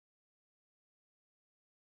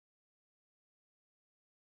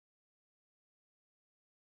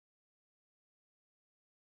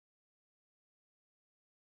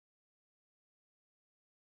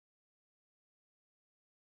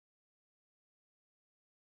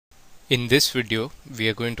In this video, we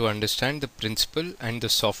are going to understand the principle and the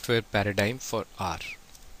software paradigm for R.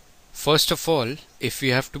 First of all, if we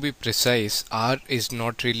have to be precise, R is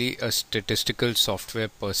not really a statistical software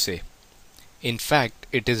per se. In fact,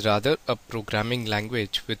 it is rather a programming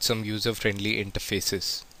language with some user-friendly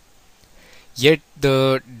interfaces. Yet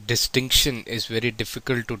the distinction is very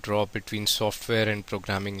difficult to draw between software and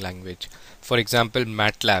programming language. For example,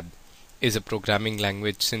 MATLAB is a programming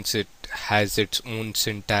language since it has its own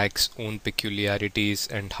syntax, own peculiarities,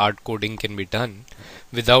 and hard coding can be done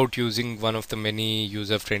without using one of the many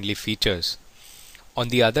user-friendly features. On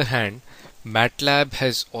the other hand, MATLAB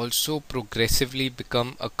has also progressively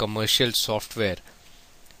become a commercial software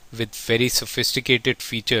with very sophisticated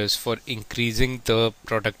features for increasing the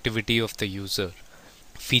productivity of the user.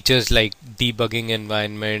 Features like debugging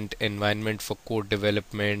environment for code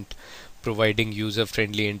development, providing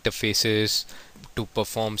user-friendly interfaces to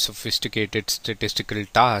perform sophisticated statistical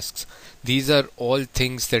tasks. These are all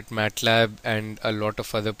things that MATLAB and a lot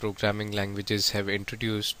of other programming languages have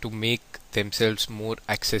introduced to make themselves more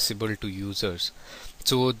accessible to users.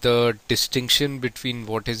 So the distinction between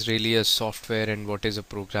what is really a software and what is a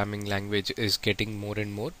programming language is getting more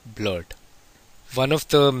and more blurred. One of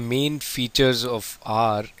the main features of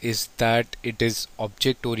R is that it is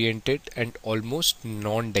object-oriented and almost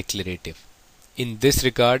non-declarative. In this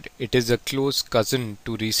regard, it is a close cousin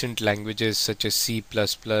to recent languages such as C++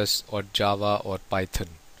 or Java or Python.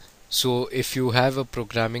 So if you have a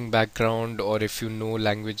programming background or if you know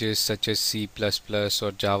languages such as C++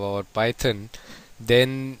 or Java or Python,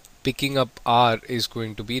 then picking up R is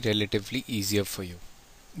going to be relatively easier for you.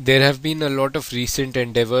 There have been a lot of recent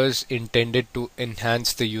endeavors intended to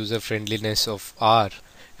enhance the user friendliness of R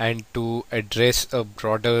and to address a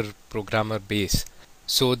broader programmer base.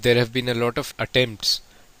 So there have been a lot of attempts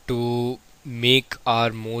to make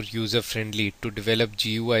R more user friendly, to develop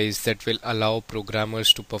GUIs that will allow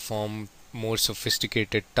programmers to perform more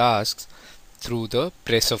sophisticated tasks through the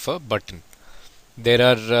press of a button. There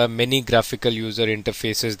are many graphical user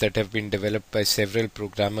interfaces that have been developed by several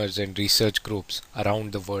programmers and research groups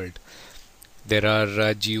around the world. There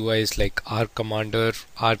are GUIs like R Commander,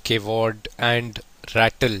 Rttle, and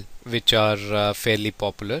Rttle, which are fairly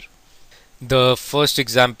popular. The first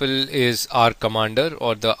example is R Commander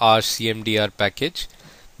or the RCMDR package.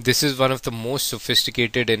 This is one of the most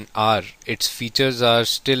sophisticated in R. Its features are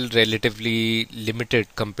still relatively limited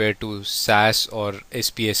compared to SAS or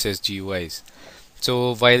SPSS GUIs.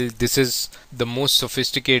 So while this is the most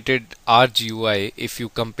sophisticated R GUI, if you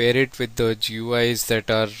compare it with the GUIs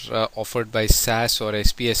that are offered by SAS or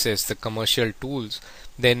SPSS, the commercial tools,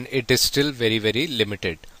 then it is still very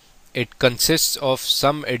limited. It consists of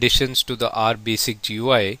some additions to the R basic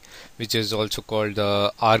GUI, which is also called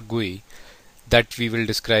the R GUI, that we will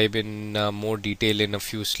describe in more detail in a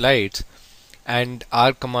few slides. And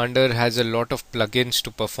R Commander has a lot of plugins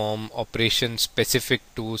to perform operations specific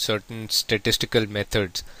to certain statistical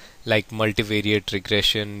methods like multivariate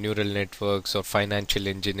regression, neural networks, or financial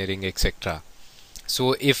engineering, etc.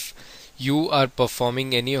 So if you are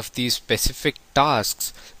performing any of these specific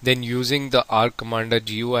tasks, then using the R Commander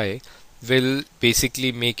GUI will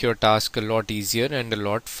basically make your task a lot easier and a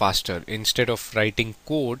lot faster. Instead of writing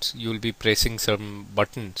codes, you will be pressing some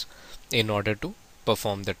buttons in order to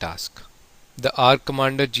perform the task. The R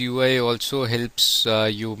Commander GUI also helps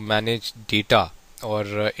you manage data or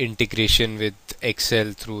integration with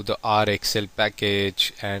Excel through the R Excel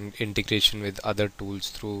package and integration with other tools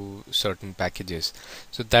through certain packages.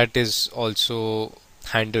 So that is also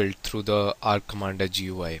handled through the R Commander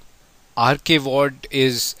GUI. Rttle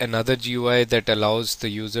is another GUI that allows the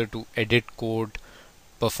user to edit code,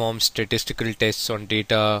 perform statistical tests on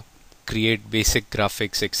data, create basic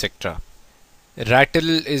graphics, etc.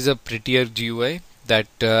 Rttle is a prettier GUI that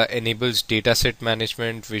enables dataset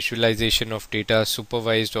management, visualization of data,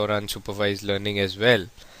 supervised or unsupervised learning as well.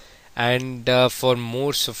 And for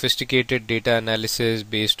more sophisticated data analysis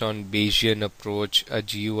based on Bayesian approach, a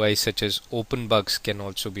GUI such as OpenBugs can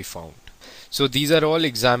also be found. So these are all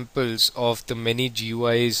examples of the many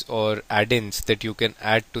GUIs or add-ins that you can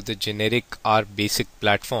add to the generic R basic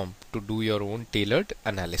platform to do your own tailored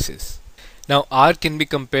analysis. Now R can be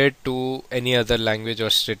compared to any other language or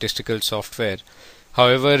statistical software.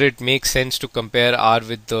 However, it makes sense to compare R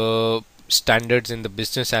with the standards in the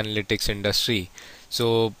business analytics industry.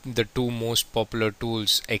 So the two most popular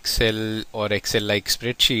tools, Excel or Excel-like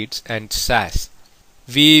spreadsheets, and SAS.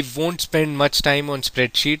 We won't spend much time on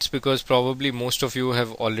spreadsheets because probably most of you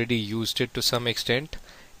have already used it to some extent.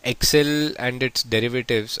 Excel and its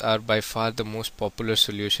derivatives are by far the most popular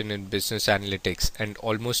solution in business analytics, and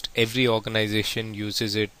almost every organization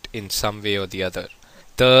uses it in some way or the other.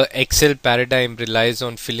 The Excel paradigm relies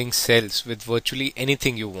on filling cells with virtually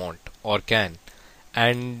anything you want or can,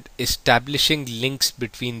 and establishing links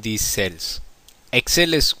between these cells.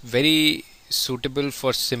 Excel is very suitable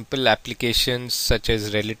for simple applications such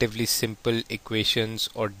as relatively simple equations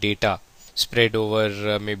or data spread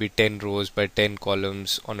over maybe 10 rows by 10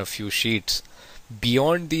 columns on a few sheets.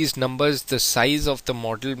 Beyond these numbers, the size of the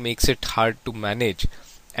model makes it hard to manage,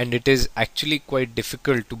 and it is actually quite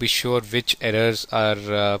difficult to be sure which errors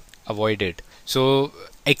are avoided. So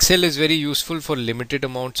Excel is very useful for limited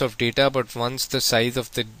amounts of data, but once the size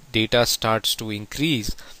of the data starts to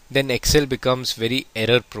increase, then Excel becomes very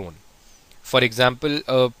error prone. For example,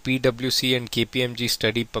 a PwC and KPMG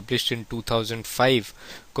study published in 2005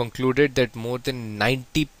 concluded that more than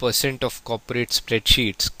 90% of corporate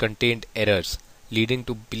spreadsheets contained errors, leading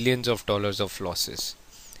to billions of dollars of losses.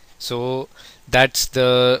 So that's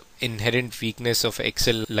the inherent weakness of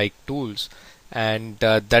Excel like tools, and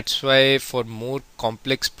that's why for more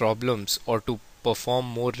complex problems or to perform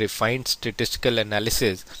more refined statistical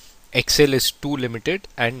analysis, Excel is too limited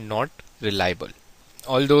and not reliable.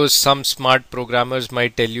 Although some smart programmers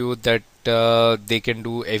might tell you that they can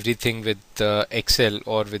do everything with Excel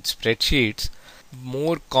or with spreadsheets,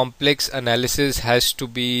 more complex analysis has to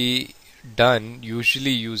be done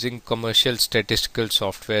usually using commercial statistical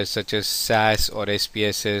software such as SAS or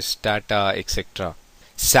SPSS, Data, etc.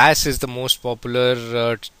 SAS is the most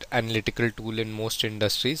popular analytical tool in most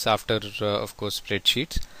industries after, of course,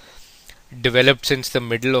 spreadsheets. Developed since the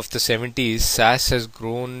middle of the 70s, SAS has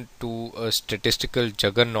grown to a statistical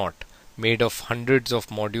juggernaut made of hundreds of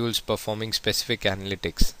modules performing specific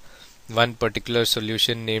analytics. One particular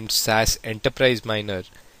solution named SAS Enterprise Miner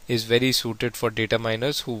is very suited for data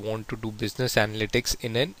miners who want to do business analytics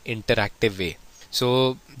in an interactive way.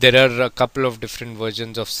 So there are a couple of different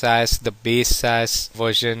versions of SAS. The base SAS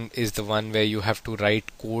version is the one where you have to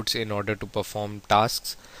write codes in order to perform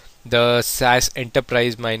tasks. The SAS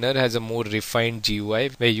Enterprise Miner has a more refined GUI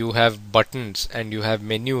where you have buttons and you have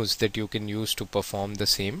menus that you can use to perform the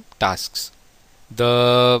same tasks.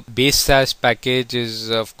 The base SAS package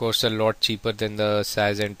is of course a lot cheaper than the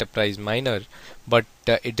SAS Enterprise Miner, but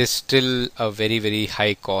it is still a very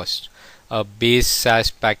high cost. A base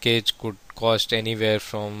SAS package could cost anywhere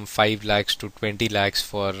from 5 lakhs to 20 lakhs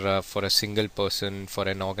for a single person for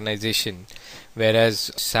an organization,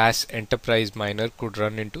 whereas SAS Enterprise Miner could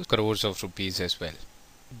run into crores of rupees as well.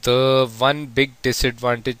 The one big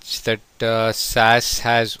disadvantage that SAS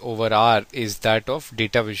has over R is that of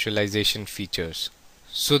data visualization features.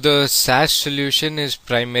 So the SAS solution is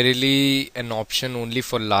primarily an option only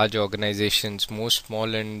for large organizations. Most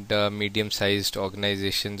small and medium-sized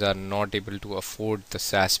organizations are not able to afford the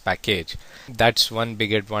SAS package. That's one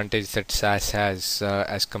big advantage that SAS has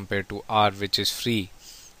as compared to R, which is free.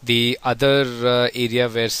 The other area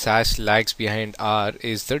where SAS lags behind R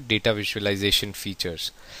is the data visualization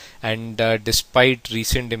features. And despite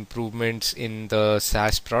recent improvements in the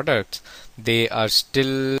SAS products, they are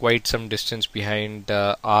still quite some distance behind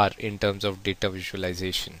R in terms of data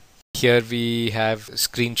visualization. Here we have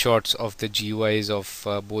screenshots of the GUIs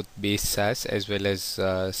of both base SAS as well as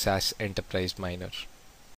SAS Enterprise Miner.